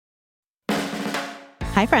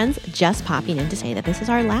Hi friends, just popping in to say that this is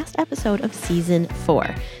our last episode of Season 4.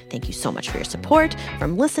 Thank you so much for your support,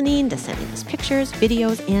 from listening to sending us pictures,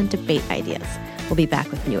 videos, and debate ideas. We'll be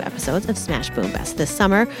back with new episodes of Smash Boom Best this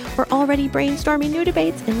summer. We're already brainstorming new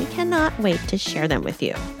debates, and we cannot wait to share them with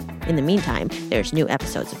you. In the meantime, there's new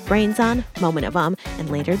episodes of Brains On, Moment of and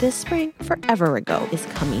later this spring, Forever Ago is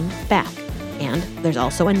coming back. And there's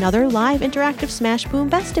also another live interactive Smash Boom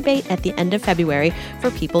Best debate at the end of February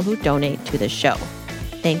for people who donate to the show.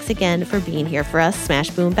 Thanks again for being here for us,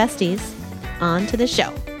 Smash Boom Besties. On to the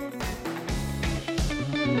show.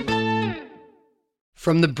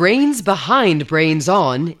 From the brains behind Brains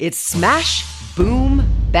On, it's Smash Boom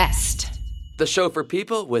Best, the show for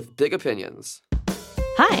people with big opinions.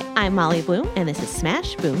 Hi, I'm Molly Bloom, and this is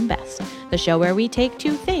Smash Boom Best, the show where we take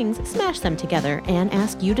two things, smash them together, and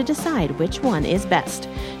ask you to decide which one is best.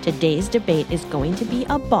 Today's debate is going to be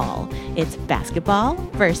a ball. It's basketball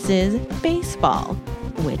versus baseball.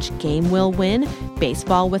 Which game will win?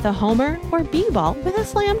 Baseball with a homer or b-ball with a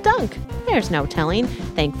slam dunk? There's no telling.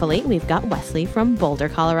 Thankfully, we've got Wesley from Boulder,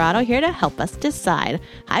 Colorado here to help us decide.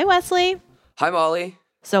 Hi, Wesley. Hi, Molly.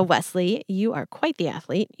 So, Wesley, you are quite the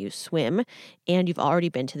athlete. You swim, and you've already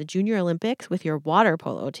been to the Junior Olympics with your water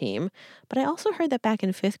polo team. But I also heard that back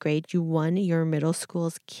in 5th grade, you won your middle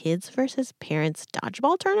school's kids versus parents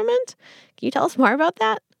dodgeball tournament. Can you tell us more about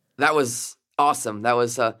that? That was awesome. That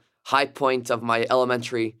was a high point of my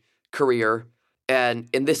elementary career. And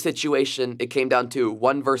in this situation, it came down to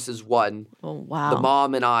 1 versus 1. Oh, wow. The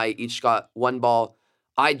mom and I each got one ball.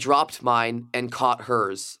 I dropped mine and caught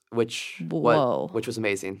hers, which was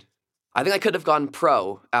amazing. I think I could have gone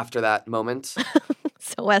pro after that moment.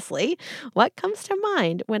 So, Wesley, what comes to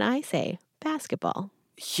mind when I say basketball?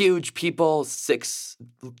 Huge people,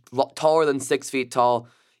 taller than 6 feet tall,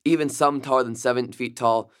 even some taller than 7 feet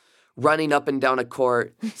tall, running up and down a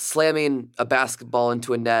court, slamming a basketball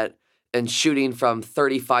into a net, and shooting from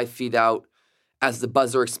 35 feet out as the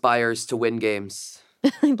buzzer expires to win games.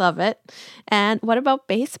 I love it. And what about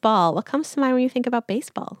baseball? What comes to mind when you think about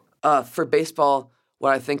baseball? For baseball,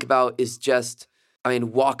 what I think about is just,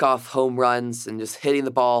 walk-off home runs and just hitting the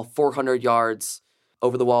ball 400 yards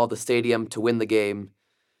over the wall of the stadium to win the game.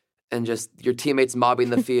 And just your teammates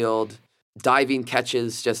mobbing the field, diving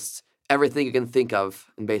catches, just everything you can think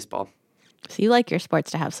of in baseball. So you like your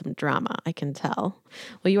sports to have some drama, I can tell.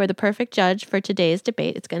 Well, you are the perfect judge for today's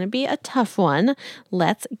debate. It's going to be a tough one.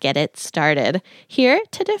 Let's get it started. Here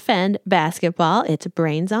to defend basketball, it's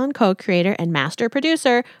Brains On co-creator and master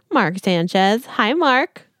producer, Mark Sanchez. Hi,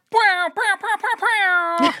 Mark.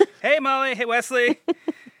 Hey, Molly. Hey, Wesley.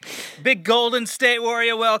 Big Golden State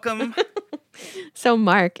Warrior welcome. So,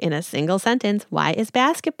 Mark, in a single sentence, why is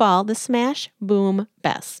basketball the Smash Boom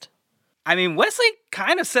Best? Wesley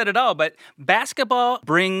kind of said it all, but basketball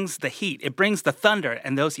brings the heat. It brings the thunder.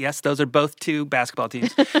 And those are both two basketball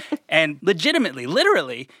teams. And legitimately,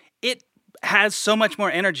 literally, it has so much more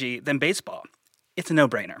energy than baseball. It's a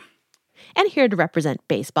no-brainer. And here to represent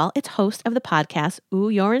baseball, it's host of the podcast, Ooh,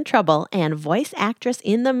 You're in Trouble, and voice actress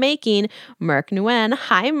in the making, Merk Nguyen.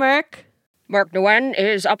 Hi, Merk. Merk Nguyen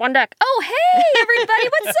is up on deck. Oh, hey, everybody,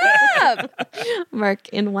 what's up? Merk,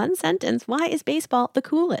 in one sentence, why is baseball the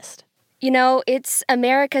coolest? It's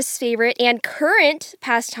America's favorite and current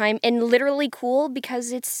pastime, and literally cool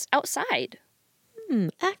because it's outside.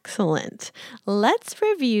 Excellent. Let's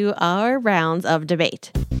review our rounds of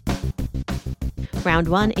debate. Round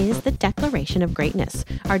 1 is the Declaration of Greatness.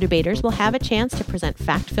 Our debaters will have a chance to present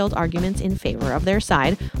fact-filled arguments in favor of their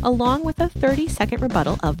side, along with a 30-second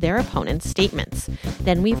rebuttal of their opponent's statements.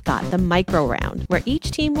 Then we've got the Micro Round, where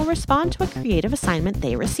each team will respond to a creative assignment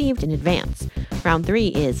they received in advance. Round 3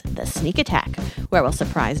 is the Sneak Attack, where we'll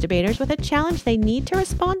surprise debaters with a challenge they need to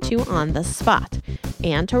respond to on the spot.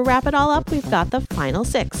 And to wrap it all up, we've got the Final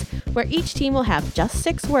 6, where each team will have just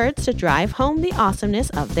 6 words to drive home the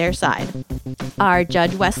awesomeness of their side. Our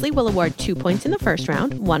judge Wesley will award 2 points in the first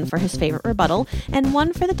round, 1 for his favorite rebuttal, and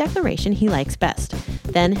 1 for the declaration he likes best.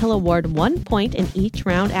 Then he'll award 1 point in each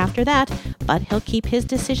round after that, but he'll keep his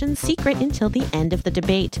decision secret until the end of the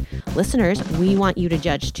debate. Listeners, we want you to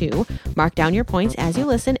judge too. Mark down your points as you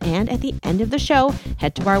listen, and at the end of the show,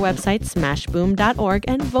 head to our website, smashboom.org,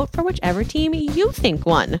 and vote for whichever team you think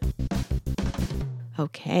won.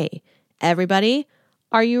 Okay, everybody,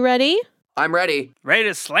 are you ready? I'm ready. Ready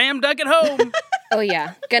to slam dunk it home. Oh,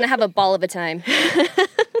 yeah. Gonna have a ball of a time.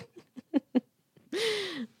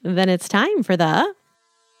 Then it's time for the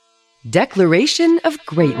Declaration of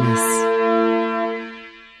Greatness.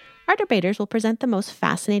 Our debaters will present the most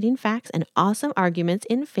fascinating facts and awesome arguments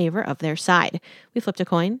in favor of their side. We flipped a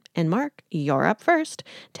coin, and Mark, you're up first.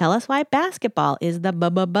 Tell us why basketball is the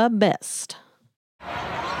best.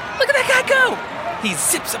 Look at that guy go! He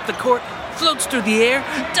zips up the court, floats through the air,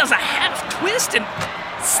 does a half twist, and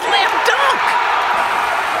slam dunk!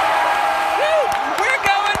 Woo! We're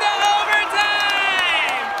going to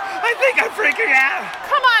overtime! I think I'm freaking out.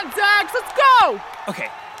 Come on, Zags, let's go!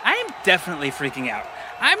 Okay, I am definitely freaking out.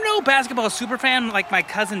 I'm no basketball superfan like my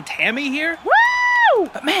cousin Tammy here. Woo!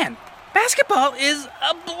 But man, basketball is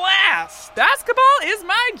a blast. Basketball is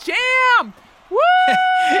my jam! Woo!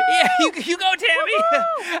 Yeah, you go, Tammy.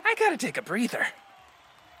 Woo-hoo! I gotta take a breather.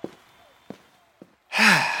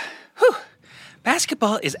 Whew.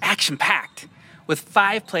 Basketball is action-packed. With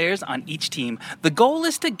 5 players on each team, the goal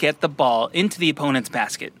is to get the ball into the opponent's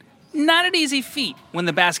basket. Not an easy feat when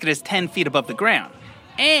the basket is 10 feet above the ground.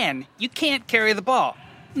 And you can't carry the ball.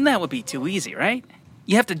 That would be too easy, right?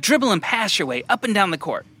 You have to dribble and pass your way up and down the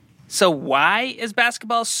court. So why is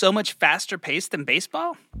basketball so much faster paced than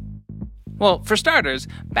baseball? Well, for starters,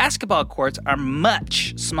 basketball courts are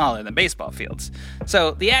much smaller than baseball fields.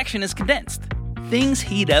 So the action is condensed. Things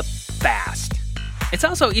heat up fast. It's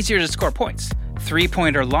also easier to score points.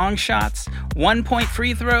 3-pointer long shots, 1-point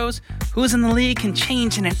free throws. Who's in the league can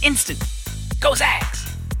change in an instant. Go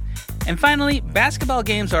Zags! And finally, basketball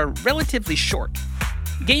games are relatively short.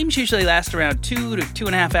 Games usually last around 2 to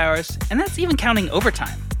 2.5 hours, and that's even counting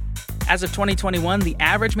overtime. As of 2021, the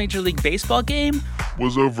average Major League Baseball game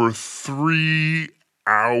was over 3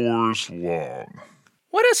 hours long.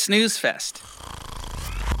 What a snooze fest.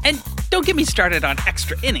 And don't get me started on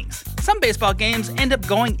extra innings. Some baseball games end up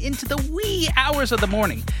going into the wee hours of the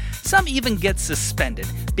morning. Some even get suspended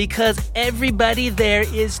because everybody there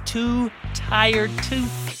is too tired to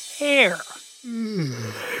care.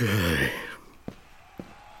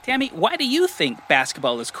 Tammy, why do you think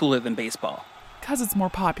basketball is cooler than baseball? Because it's more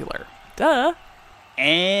popular. Duh.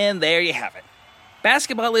 And there you have it.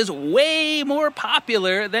 Basketball is way more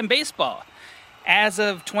popular than baseball. As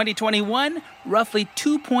of 2021, roughly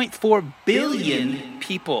 2.4 billion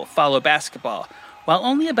people follow basketball, while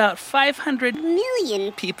only about 500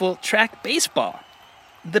 million people track baseball.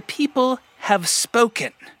 The people have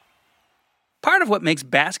spoken. Part of what makes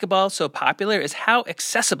basketball so popular is how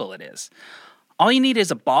accessible it is. All you need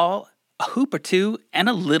is a ball, a hoop or two, and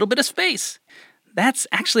a little bit of space. That's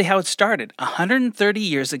actually how it started 130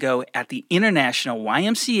 years ago at the International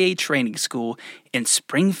YMCA Training School in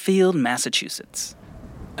Springfield, Massachusetts.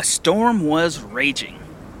 A storm was raging,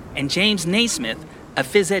 and James Naismith, a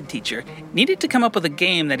phys ed teacher, needed to come up with a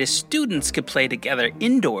game that his students could play together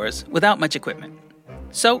indoors without much equipment.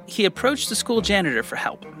 So he approached the school janitor for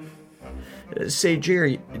help. Say,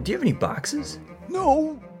 Jerry, do you have any boxes?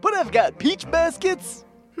 No, but I've got peach baskets.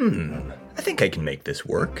 I think I can make this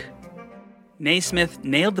work. Naismith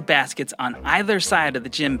nailed the baskets on either side of the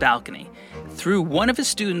gym balcony, threw one of his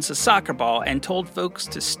students a soccer ball, and told folks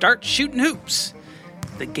to start shooting hoops.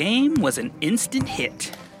 The game was an instant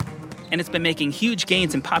hit, and it's been making huge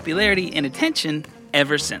gains in popularity and attention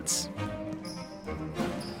ever since.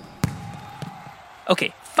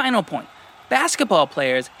 Okay, final point. Basketball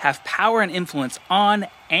players have power and influence on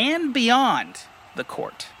and beyond the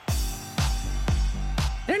court.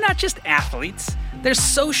 They're not just athletes. They're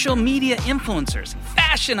social media influencers,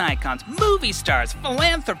 fashion icons, movie stars,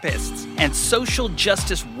 philanthropists, and social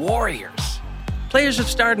justice warriors. Players have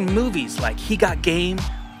starred in movies like He Got Game,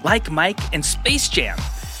 Like Mike, and Space Jam.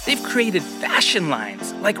 They've created fashion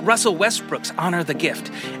lines like Russell Westbrook's Honor the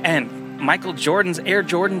Gift, and Michael Jordan's Air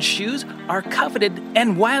Jordan shoes are coveted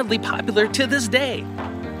and wildly popular to this day.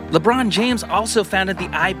 LeBron James also founded the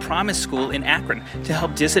I Promise School in Akron to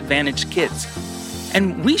help disadvantaged kids.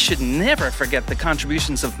 And we should never forget the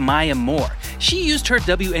contributions of Maya Moore. She used her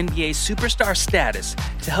WNBA superstar status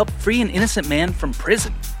to help free an innocent man from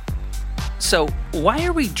prison. So, why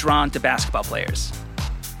are we drawn to basketball players?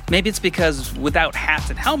 Maybe it's because without hats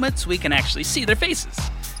and helmets, we can actually see their faces.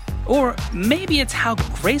 Or maybe it's how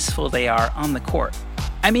graceful they are on the court.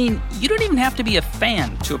 I mean, you don't even have to be a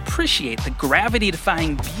fan to appreciate the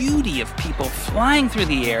gravity-defying beauty of people flying through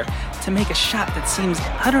the air to make a shot that seems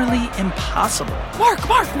utterly impossible. Mark,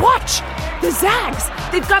 watch! The Zags!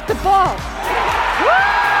 They've got the ball!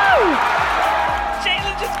 Woo!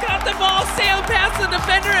 Jalen just caught the ball, sailed past the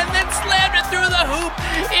defender, and then slammed it through the hoop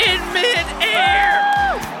in midair!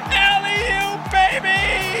 Alley-oop,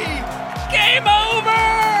 baby! Game over!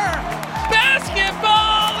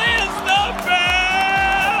 Basketball is the best!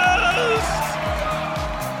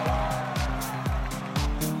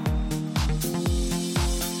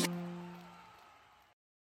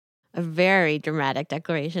 A very dramatic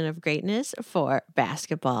declaration of greatness for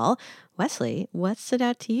basketball. Wesley, what stood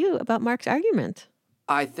out to you about Mark's argument?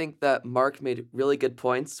 I think that Mark made really good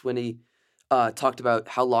points when he talked about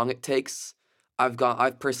how long it takes.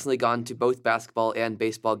 I've personally gone to both basketball and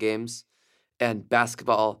baseball games, and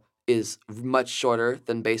basketball is much shorter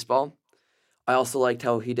than baseball. I also liked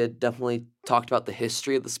how he definitely talked about the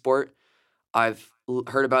history of the sport. I've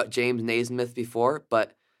heard about James Naismith before,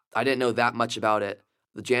 but I didn't know that much about it.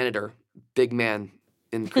 The janitor, big man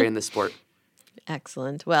in creating this sport.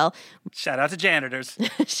 Excellent. Well, Shout out to janitors.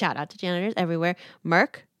 shout out to janitors everywhere.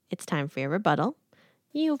 Mark, it's time for your rebuttal.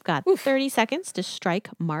 You've got 30 seconds to strike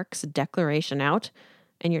Mark's declaration out,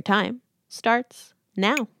 and your time starts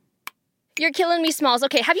now. You're killing me, Smalls.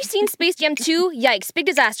 Okay, have you seen Space Jam 2? Yikes, big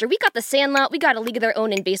disaster. We got The Sandlot, we got A League of Their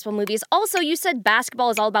Own in baseball movies. Also, you said basketball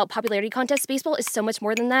is all about popularity contests. Baseball is so much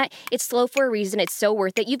more than that. It's slow for a reason. It's so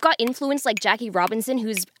worth it. You've got influence like Jackie Robinson,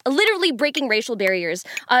 who's literally breaking racial barriers.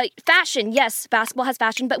 Fashion, yes, basketball has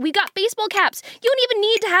fashion, but we got baseball caps. You don't even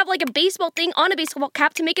need to have like a baseball thing on a baseball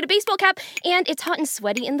cap to make it a baseball cap. And it's hot and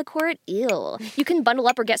sweaty in the court. Ew. You can bundle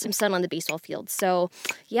up or get some sun on the baseball field. So,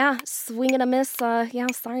 yeah, swing and a miss.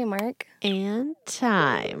 Sorry, Mark. And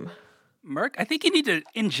time. Merc, I think you need to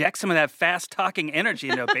inject some of that fast-talking energy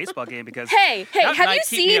into a baseball game because Hey, that have might you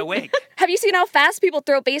keep me seen awake. Have you seen how fast people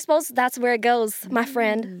throw baseballs? That's where it goes, my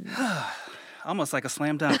friend. Almost like a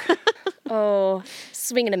slam dunk. Oh,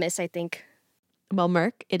 swing and a miss, I think. Well,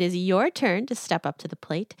 Merc, it is your turn to step up to the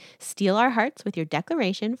plate, steal our hearts with your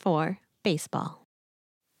declaration for baseball.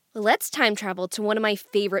 Let's time travel to one of my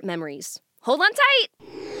favorite memories. Hold on tight.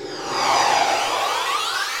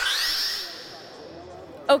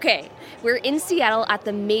 Okay, we're in Seattle at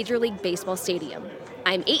the Major League Baseball Stadium.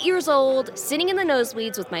 I'm 8 years old, sitting in the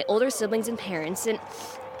nosebleeds with my older siblings and parents, and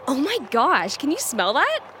oh my gosh, can you smell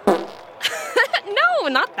that? No,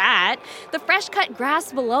 not that. The fresh cut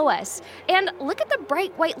grass below us. And look at the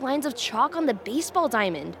bright white lines of chalk on the baseball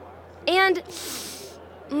diamond. And,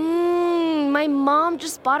 my mom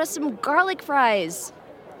just bought us some garlic fries.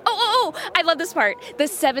 Oh, I love this part. The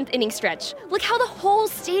 7th inning stretch. Look how the whole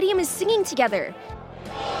stadium is singing together.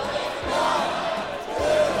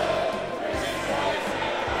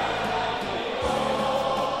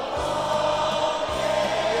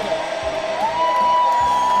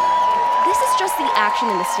 This is just the action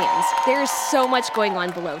in the stands. There is so much going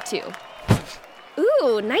on below, too.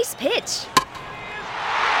 Ooh, nice pitch.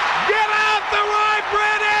 Get out the rye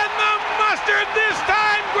bread and the mustard this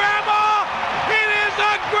time, Grandma! It is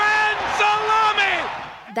a grand salami!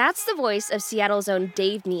 That's the voice of Seattle's own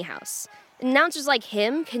Dave Niehaus. Announcers like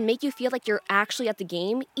him can make you feel like you're actually at the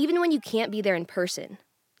game, even when you can't be there in person.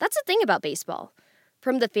 That's the thing about baseball.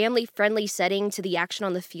 From the family-friendly setting to the action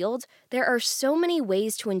on the field, there are so many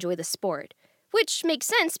ways to enjoy the sport. Which makes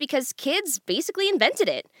sense because kids basically invented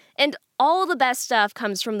it. And all the best stuff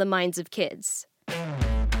comes from the minds of kids.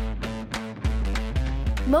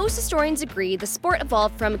 Most historians agree the sport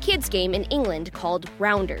evolved from a kids' game in England called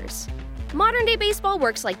rounders. Modern-day baseball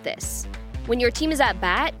works like this. When your team is at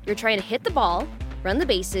bat, you're trying to hit the ball, run the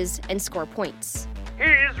bases, and score points.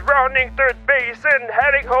 He's rounding third base and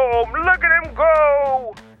heading home. Look at him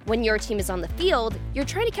go! When your team is on the field, you're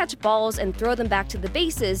trying to catch balls and throw them back to the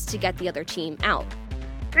bases to get the other team out.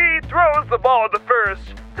 He throws the ball to first,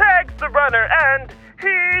 tags the runner, and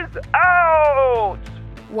he's out!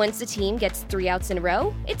 Once the team gets 3 outs in a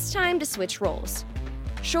row, it's time to switch roles.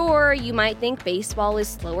 Sure, you might think baseball is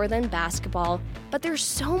slower than basketball, but there's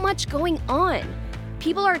so much going on.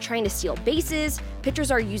 People are trying to steal bases,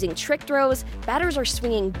 pitchers are using trick throws, batters are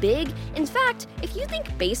swinging big. In fact, if you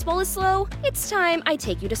think baseball is slow, it's time I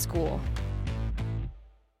take you to school.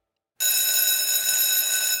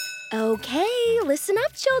 Okay, listen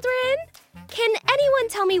up, children. Can anyone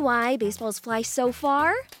tell me why baseballs fly so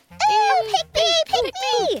far? Ooh, pick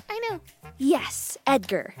me! I know. Yes,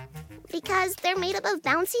 Edgar. Because they're made up of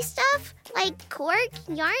bouncy stuff? Like cork,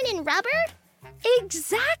 yarn, and rubber?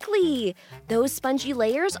 Exactly! Those spongy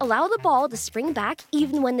layers allow the ball to spring back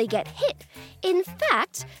even when they get hit. In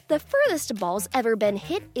fact, the furthest a ball's ever been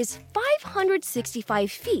hit is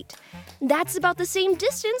 565 feet. That's about the same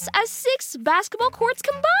distance as 6 basketball courts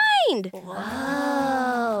combined!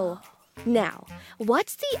 Whoa! Now,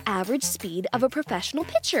 what's the average speed of a professional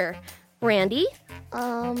pitcher? Randy?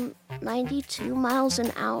 92 miles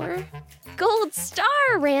an hour? Gold star,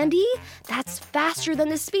 Randy! That's faster than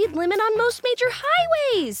the speed limit on most major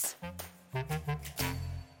highways!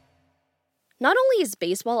 Not only is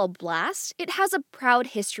baseball a blast, it has a proud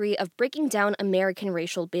history of breaking down American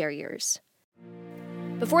racial barriers.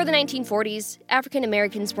 Before the 1940s, African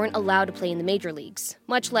Americans weren't allowed to play in the major leagues,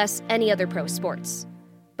 much less any other pro sports.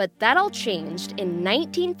 But that all changed in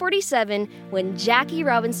 1947 when Jackie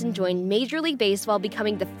Robinson joined Major League Baseball,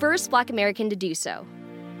 becoming the first Black American to do so.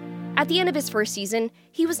 At the end of his first season,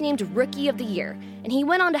 he was named Rookie of the Year, and he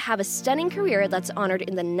went on to have a stunning career that's honored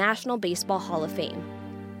in the National Baseball Hall of Fame.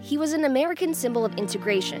 He was an American symbol of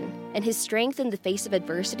integration, and his strength in the face of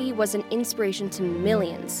adversity was an inspiration to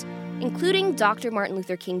millions, including Dr. Martin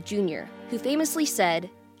Luther King Jr., who famously said,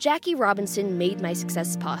 "Jackie Robinson made my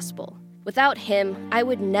success possible. Without him, I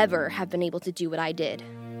would never have been able to do what I did."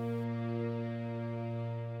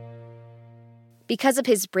 Because of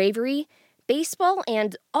his bravery, baseball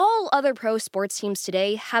and all other pro sports teams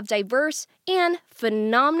today have diverse and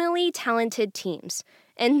phenomenally talented teams.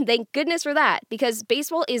 And thank goodness for that, because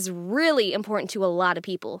baseball is really important to a lot of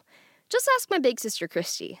people. Just ask my big sister,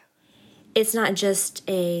 Christy. It's not just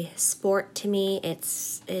a sport to me.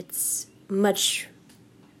 It's much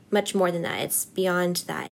more than that. It's beyond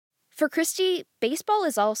that. For Christy, baseball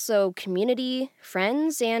is also community,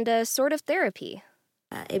 friends, and a sort of therapy.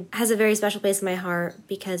 It has a very special place in my heart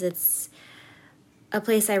because it's a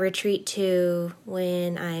place I retreat to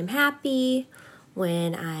when I'm happy,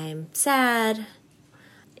 when I'm sad.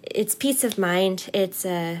 It's peace of mind. It's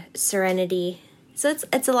a serenity. So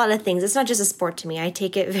it's a lot of things. It's not just a sport to me. I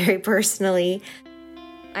take it very personally.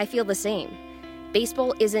 I feel the same.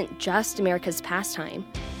 Baseball isn't just America's pastime.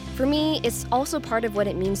 For me, it's also part of what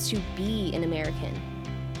it means to be an American.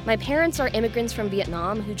 My parents are immigrants from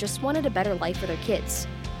Vietnam who just wanted a better life for their kids.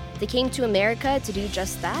 They came to America to do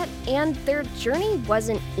just that, and their journey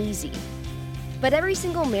wasn't easy. But every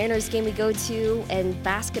single Mariners game we go to and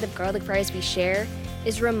basket of garlic fries we share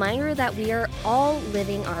is a reminder that we are all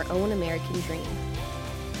living our own American dream.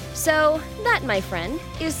 So that, my friend,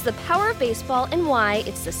 is the power of baseball and why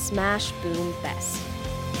it's the smash boom best.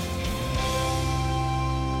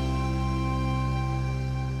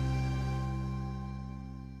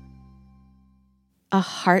 A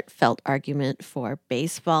heartfelt argument for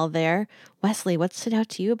baseball there. Wesley, what stood out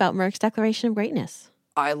to you about Merck's declaration of greatness?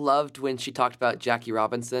 I loved when she talked about Jackie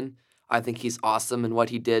Robinson. I think he's awesome in what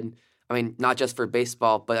he did. I mean, not just for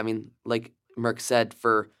baseball, but I mean, like Merck said,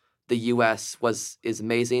 for the U.S. is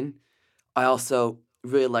amazing. I also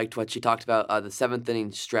really liked what she talked about, the seventh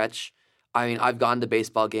inning stretch. I mean, I've gone to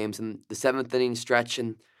baseball games, and the seventh inning stretch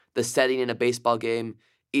and the setting in a baseball game,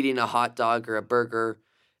 eating a hot dog or a burger,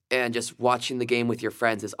 and just watching the game with your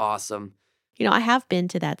friends is awesome. You know, I have been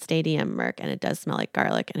to that stadium, Merck, and it does smell like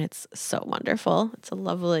garlic, and it's so wonderful. It's a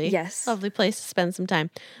lovely place to spend some time.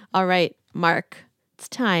 All right, Mark, it's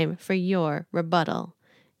time for your rebuttal.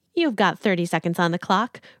 You've got 30 seconds on the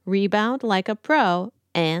clock. Rebound like a pro,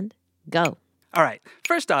 and go. All right.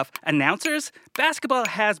 First off, announcers. Basketball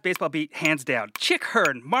has baseball beat hands down. Chick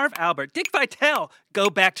Hearn, Marv Albert, Dick Vitale. Go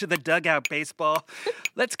back to the dugout, baseball.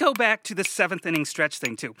 Let's go back to the seventh inning stretch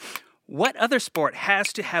thing, too. What other sport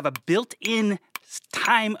has to have a built-in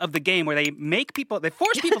time of the game where they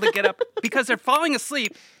force people to get up because they're falling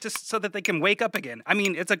asleep just so that they can wake up again? I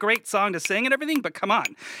mean, it's a great song to sing and everything, but come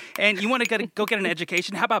on. And you want to go get an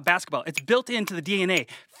education? How about basketball? It's built into the DNA.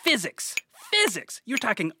 Physics. You're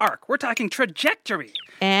talking arc. We're talking trajectory.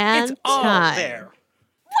 And it's all there.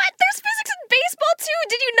 What? There's physics in baseball, too?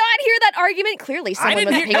 Did you not hear that argument? Clearly, someone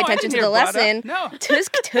wasn't paying attention to the lesson. No.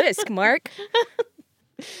 Tusk, Mark.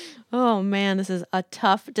 Oh, man, this is a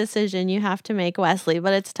tough decision you have to make, Wesley,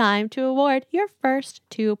 but it's time to award your first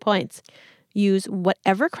 2 points. Use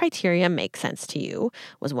whatever criteria makes sense to you.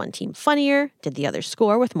 Was one team funnier? Did the other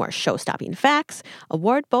score with more show-stopping facts?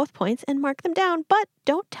 Award both points and mark them down, but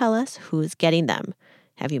don't tell us who's getting them.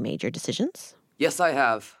 Have you made your decisions? Yes, I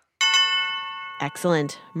have.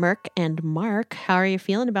 Excellent. Merck and Mark, how are you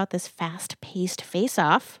feeling about this fast-paced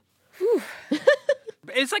face-off?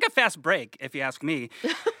 It's like a fast break, if you ask me.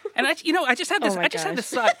 And I just had this. Had this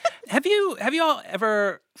thought. Have you all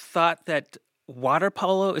ever thought that water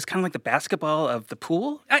polo is kind of like the basketball of the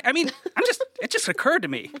pool? I mean, it just occurred to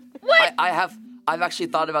me. What? I've actually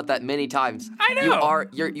thought about that many times. I know.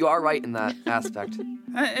 You are right in that aspect.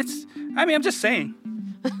 I'm just saying.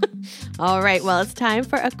 All right, well, it's time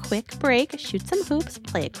for a quick break, shoot some hoops,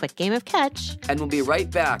 play a quick game of catch. And we'll be right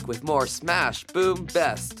back with more Smash Boom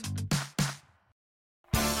Best.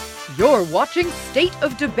 You're watching State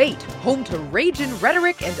of Debate, home to rage and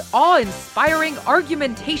rhetoric and awe-inspiring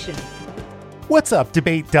argumentation. What's up,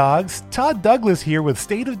 debate dogs? Todd Douglas here with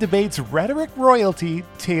State of Debate's rhetoric royalty,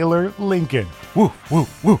 Taylor Lincoln. Woof,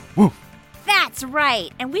 woof, woof, woof. That's right,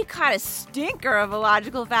 and we caught a stinker of a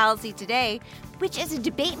logical fallacy today, which is a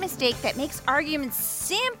debate mistake that makes arguments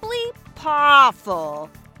simply powerful.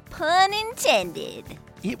 Pun intended.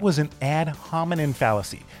 It was an ad hominem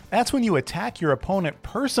fallacy. That's when you attack your opponent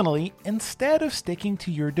personally instead of sticking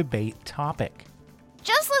to your debate topic.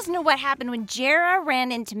 Just listen to what happened when Jera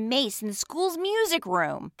ran into Mace in the school's music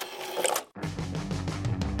room.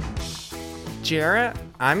 Jarrett,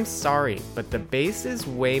 I'm sorry, but the bass is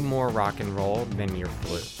way more rock and roll than your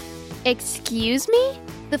flute. Excuse me?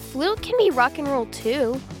 The flute can be rock and roll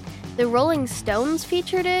too. The Rolling Stones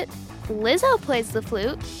featured it. Lizzo plays the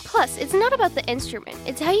flute. Plus, it's not about the instrument,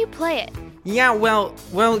 it's how you play it. Yeah, well,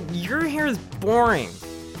 your hair is boring.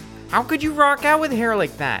 How could you rock out with hair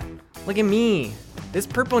like that? Look at me. This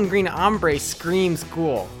purple and green ombre screams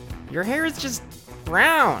cool. Your hair is just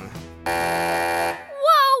brown.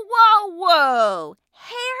 Whoa!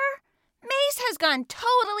 Hair? Mace has gone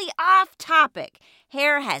totally off topic.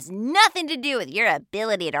 Hair has nothing to do with your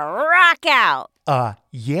ability to rock out.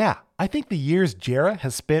 Yeah. I think the years Jarrett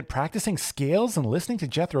has spent practicing scales and listening to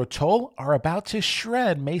Jethro Tull are about to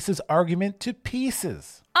shred Mace's argument to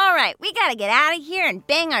pieces. All right, we gotta get out of here and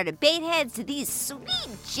bang our debate heads to these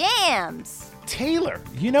sweet jams. Taylor,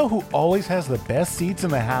 you know who always has the best seats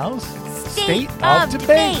in the house? State of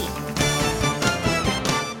Debate.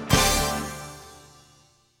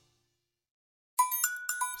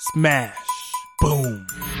 Smash, boom,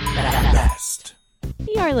 best.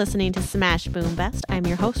 You're listening to Smash Boom Best. I'm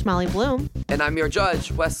your host, Molly Bloom. And I'm your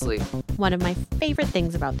judge, Wesley. One of my favorite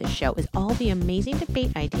things about this show is all the amazing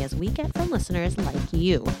debate ideas we get from listeners like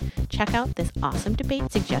you. Check out this awesome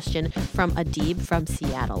debate suggestion from Adib from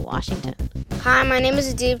Seattle, Washington. Hi, my name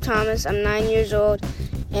is Adib Thomas. I'm 9 years old,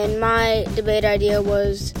 and my debate idea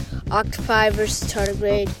was octopi versus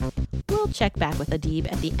tardigrade. We'll check back with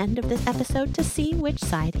Adib at the end of this episode to see which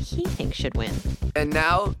side he thinks should win. And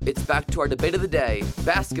now, it's back to our debate of the day,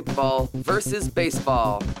 basketball versus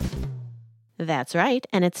baseball. That's right,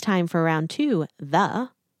 and it's time for round 2, the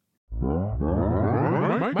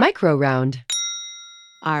Micro Round.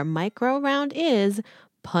 Our micro round is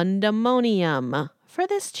Pundemonium. For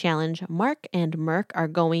this challenge, Mark and Merk are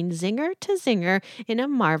going zinger to zinger in a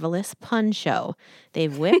marvelous pun show.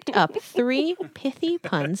 They've whipped up 3 pithy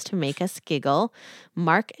puns to make us giggle.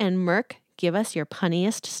 Mark and Merk, give us your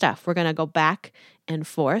punniest stuff. We're going to go back and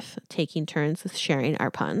forth, taking turns with sharing our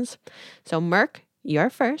puns. So Merk, you're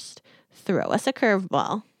first. Throw us a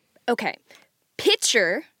curveball. Okay.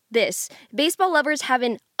 Picture this. Baseball lovers have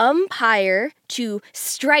an umpire to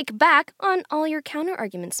strike back on all your counter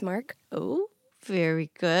arguments, Mark. Oh, very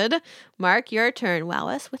good. Mark, your turn. Wow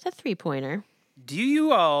us with a 3-pointer. Do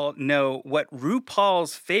you all know what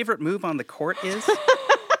RuPaul's favorite move on the court is?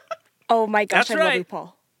 Oh my gosh, That's I right. love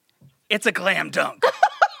RuPaul. It's a glam dunk.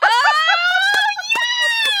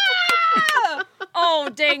 Oh,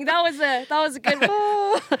 dang, that was a good one.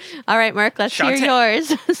 All right, Mark, let's hear yours.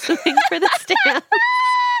 Swing for the stand.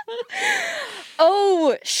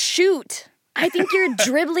 Oh, shoot. I think you're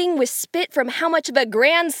dribbling with spit from how much of a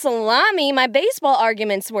grand salami my baseball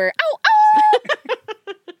arguments were. Ow,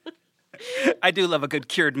 ow! I do love a good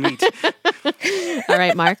cured meat. All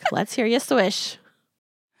right, Mark, let's hear you swish.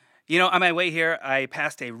 You know, on my way here, I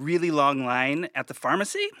passed a really long line at the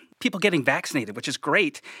pharmacy. People getting vaccinated, which is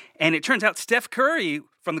great. And it turns out Steph Curry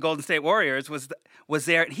from the Golden State Warriors was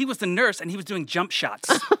there. And he was the nurse, and he was doing jump shots.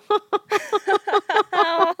 Took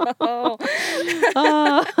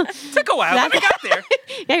a while, but I got there.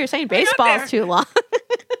 Yeah, you're saying baseball's too long.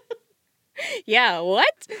 Yeah,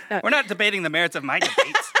 what? We're not debating the merits of my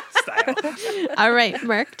debates style. All right,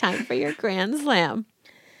 Merk, time for your grand slam.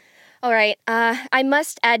 All right, I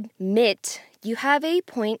must admit, you have a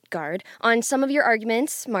point guard on some of your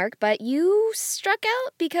arguments, Mark, but you struck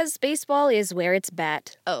out because baseball is where it's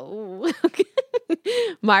bat. Oh.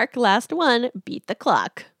 Mark, last one. Beat the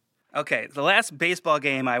clock. Okay, the last baseball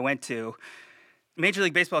game I went to, Major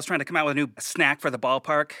League Baseball is trying to come out with a new snack for the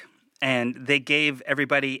ballpark, and they gave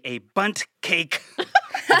everybody a bunt cake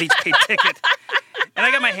with each paid ticket. And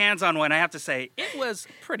I got my hands on one. I have to say, it was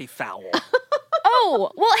pretty foul. Oh,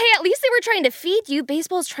 well, hey, at least they were trying to feed you.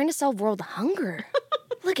 Baseball is trying to solve world hunger.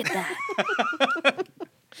 Look at that.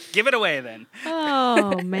 Give it away, then.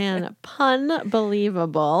 Oh, man. Pun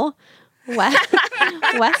believable.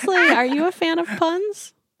 Wesley, are you a fan of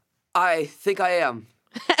puns? I think I am.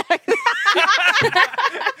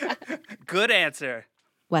 Good answer.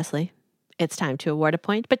 Wesley, it's time to award a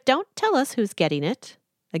point, but don't tell us who's getting it.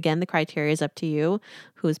 Again, the criteria is up to you.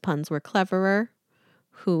 Whose puns were cleverer,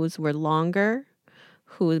 whose were longer,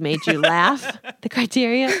 who made you laugh. The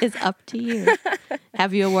criteria is up to you.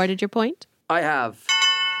 Have you awarded your point? I have.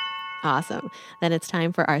 Awesome. Then it's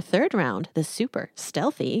time for our third round, the super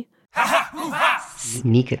stealthy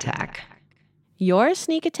Sneak attack. Your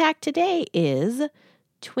sneak attack today is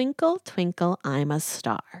Twinkle, Twinkle, I'm a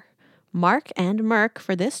Star. Mark and Merk,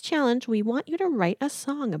 for this challenge, we want you to write a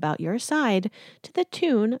song about your side to the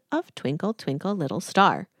tune of Twinkle, Twinkle, Little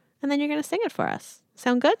Star. And then you're going to sing it for us.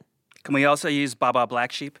 Sound good? Can we also use Baba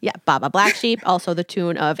Black Sheep? Yeah, Baba Black Sheep, also the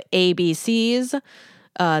tune of ABCs.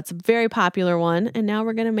 It's a very popular one, and now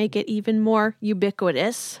we're going to make it even more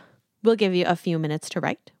ubiquitous. We'll give you a few minutes to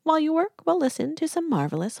write. While you work, we'll listen to some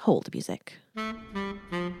marvelous hold music.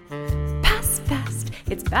 Pass fast,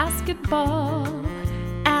 it's basketball.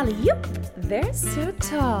 Alley-oop, they're so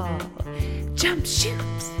tall. Jump, shoot,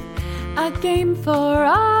 a game for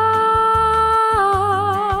all.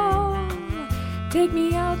 Take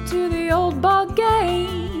me out to the old ball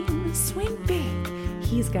game. Swing big,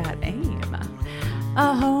 he's got aim.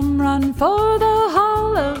 A home run for the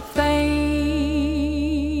Hall of Fame.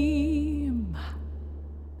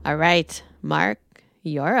 All right, Mark,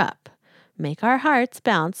 you're up. Make our hearts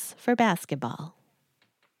bounce for basketball.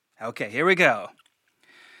 Okay, here we go.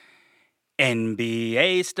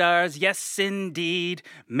 NBA stars, yes indeed.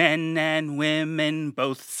 Men and women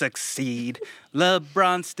both succeed.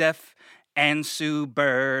 LeBron, Steph, and Sue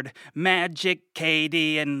Bird. Magic,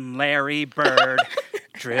 Katie, and Larry Bird.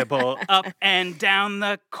 Dribble up and down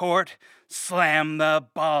the court. Slam the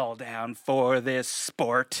ball down for this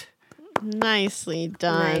sport. Nicely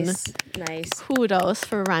done. Nice. Kudos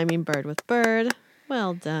for rhyming bird with bird.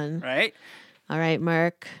 Well done. Right? All right,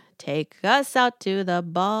 Mark. Take us out to the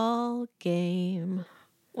ball game.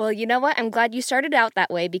 Well, you know what? I'm glad you started out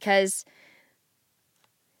that way because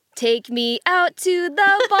take me out to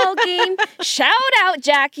the ball game. Shout out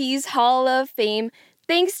Jackie's Hall of Fame.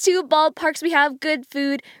 Thanks to ballparks, we have good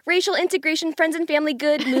food, racial integration, friends and family,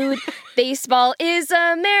 good mood. Baseball is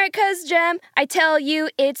America's gem. I tell you,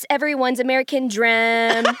 it's everyone's American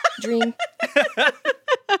dream.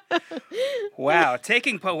 Wow,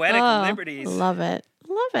 taking poetic liberties. Love it.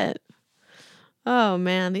 Love it. Oh,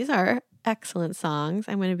 man, these are excellent songs.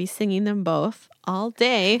 I'm going to be singing them both all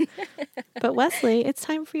day. But Wesley, it's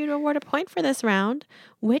time for you to award a point for this round.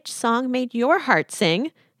 Which song made your heart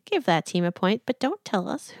sing? Give that team a point, but don't tell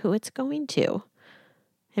us who it's going to.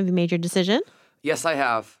 Have you made your decision? Yes, I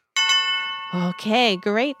have. Okay,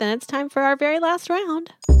 great. Then it's time for our very last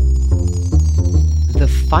round. The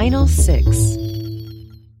final 6.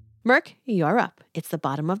 Merc, you're up. It's the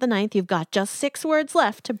bottom of the ninth. You've got just 6 words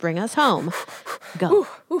left to bring us home. Go.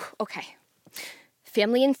 Okay.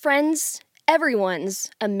 Family and friends,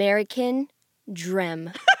 everyone's American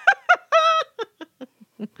dream.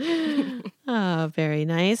 Oh, very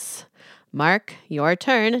nice. Mark, your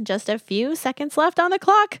turn. Just a few seconds left on the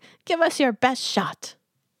clock. Give us your best shot.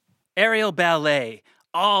 Aerial ballet,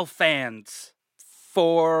 all fans,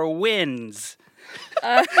 for wins.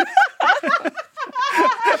 That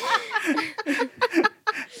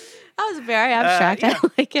was very abstract. Yeah. I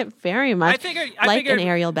like it very much. I figured an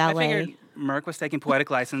aerial ballet. I figured Merc was taking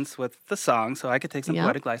poetic license with the song, so I could take some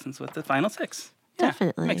poetic license with the final 6. Yeah,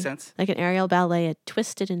 Definitely. Makes sense. Like an aerial ballet, it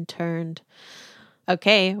twisted and turned.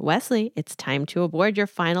 Okay, Wesley, it's time to award your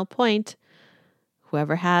final point.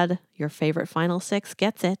 Whoever had your favorite final 6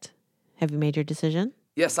 gets it. Have you made your decision?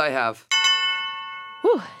 Yes, I have.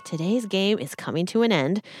 Whew, today's game is coming to an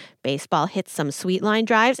end. Baseball hit some sweet line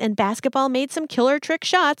drives and basketball made some killer trick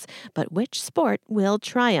shots. But which sport will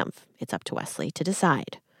triumph? It's up to Wesley to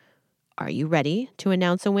decide. Are you ready to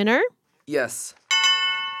announce a winner? Yes.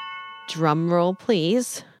 Drum roll,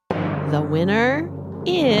 please. The winner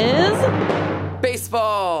is...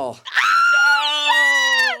 Baseball!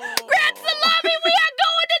 Grand Salami, we are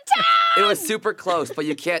going to town! It was super close, but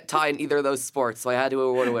you can't tie in either of those sports, so I had to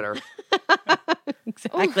award a winner.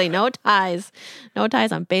 Exactly. No ties. No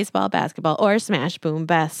ties on baseball, basketball, or Smash Boom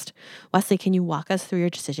Best. Wesley, can you walk us through your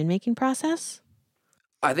decision-making process?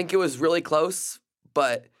 I think it was really close,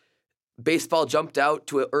 but baseball jumped out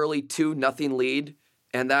to an early 2-0 lead,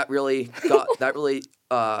 and that really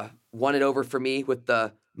won it over for me with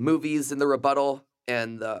the movies in the rebuttal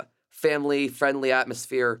and the family-friendly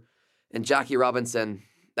atmosphere and Jackie Robinson.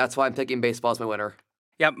 That's why I'm picking baseball as my winner.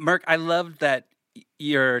 Yeah, Merc, I loved that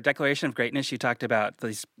your declaration of greatness, you talked about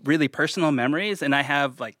these really personal memories, and I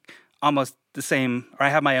have like almost the same, or I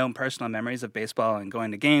have my own personal memories of baseball and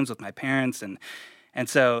going to games with my parents, and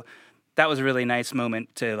so that was a really nice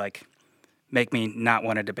moment to like make me not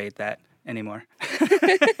want to debate that anymore.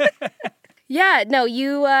 Yeah, no,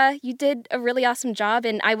 you did a really awesome job,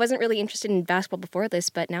 and I wasn't really interested in basketball before this,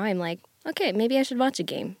 but now I'm like, okay, maybe I should watch a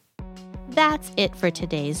game. That's it for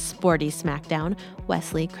today's Sporty Smackdown.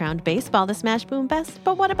 Wesley crowned baseball the Smash Boom Best,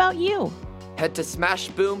 but what about you? Head to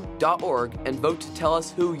smashboom.org and vote to tell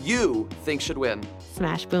us who you think should win.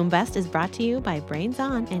 Smash Boom Best is brought to you by Brains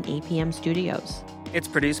On and APM Studios. It's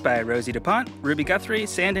produced by Rosie DuPont, Ruby Guthrie,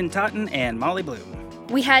 Sandon Totten, and Molly Bloom.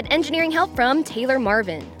 We had engineering help from Taylor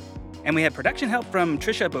Marvin. And we had production help from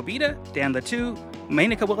Trisha Bobita, Dan Latu,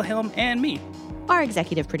 Mainika Wilhelm, and me. Our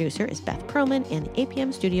executive producer is Beth Perlman, and the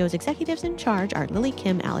APM Studios executives in charge are Lily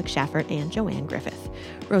Kim, Alex Schaffert, and Joanne Griffith.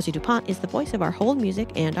 Rosie DuPont is the voice of our hold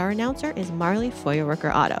music, and our announcer is Marley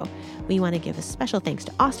Feuerwerker Otto. We want to give a special thanks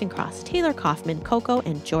to Austin Cross, Taylor Kaufman, Coco,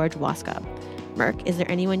 and George Waskub. Merk, is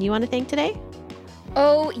there anyone you want to thank today?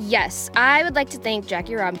 Oh, yes. I would like to thank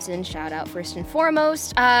Jackie Robinson, shout out first and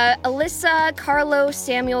foremost, Alyssa, Carlos,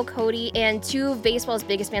 Samuel, Cody, and two of baseball's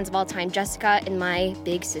biggest fans of all time, Jessica and my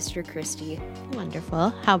big sister, Christy.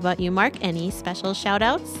 Wonderful. How about you, Mark? Any special shout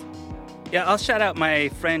outs? Yeah, I'll shout out my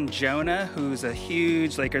friend Jonah, who's a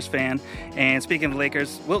huge Lakers fan. And speaking of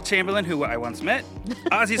Lakers, Wilt Chamberlain, who I once met,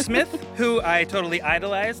 Ozzie Smith, who I totally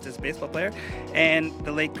idolized as a baseball player, and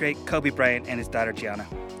the late, great Kobe Bryant and his daughter, Gianna.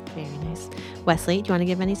 Very nice. Wesley, do you want to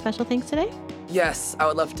give any special thanks today? Yes, I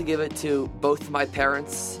would love to give it to both my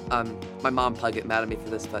parents. My mom probably get mad at me for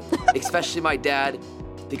this, but especially my dad,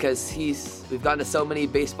 because we've gone to so many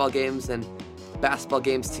baseball games and basketball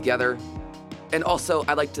games together. And also,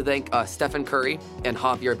 I'd like to thank Stephen Curry and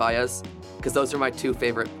Javier Baez, because those are my two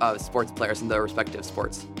favorite sports players in their respective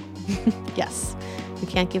sports. Yes, you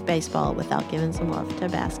can't give baseball without giving some love to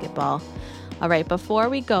basketball. All right, before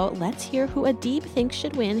we go, let's hear who Adib thinks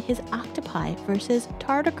should win his octopi versus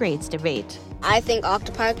tardigrades debate. I think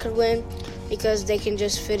octopi could win because they can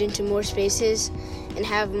just fit into more spaces and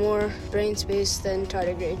have more brain space than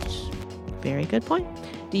tardigrades. Very good point.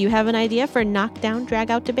 Do you have an idea for knockdown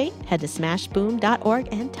dragout debate? Head to smashboom.org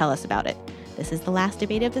and tell us about it. This is the last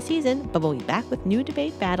debate of the season, but we'll be back with new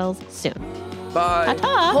debate battles soon. Bye.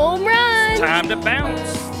 Ta-ta. Home run! Time to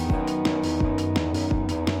bounce.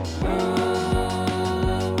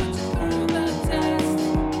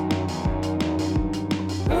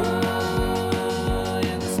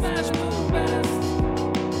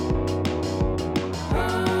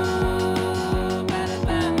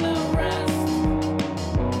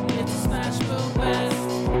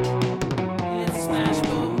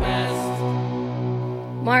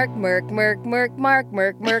 Mark, Merk, Merk, Merk, Mark,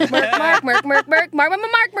 Merk, Merk, Merk, Mark, Merk, Merk, Merk, Mark, Mark,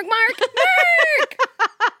 Mark, Mark, Mark.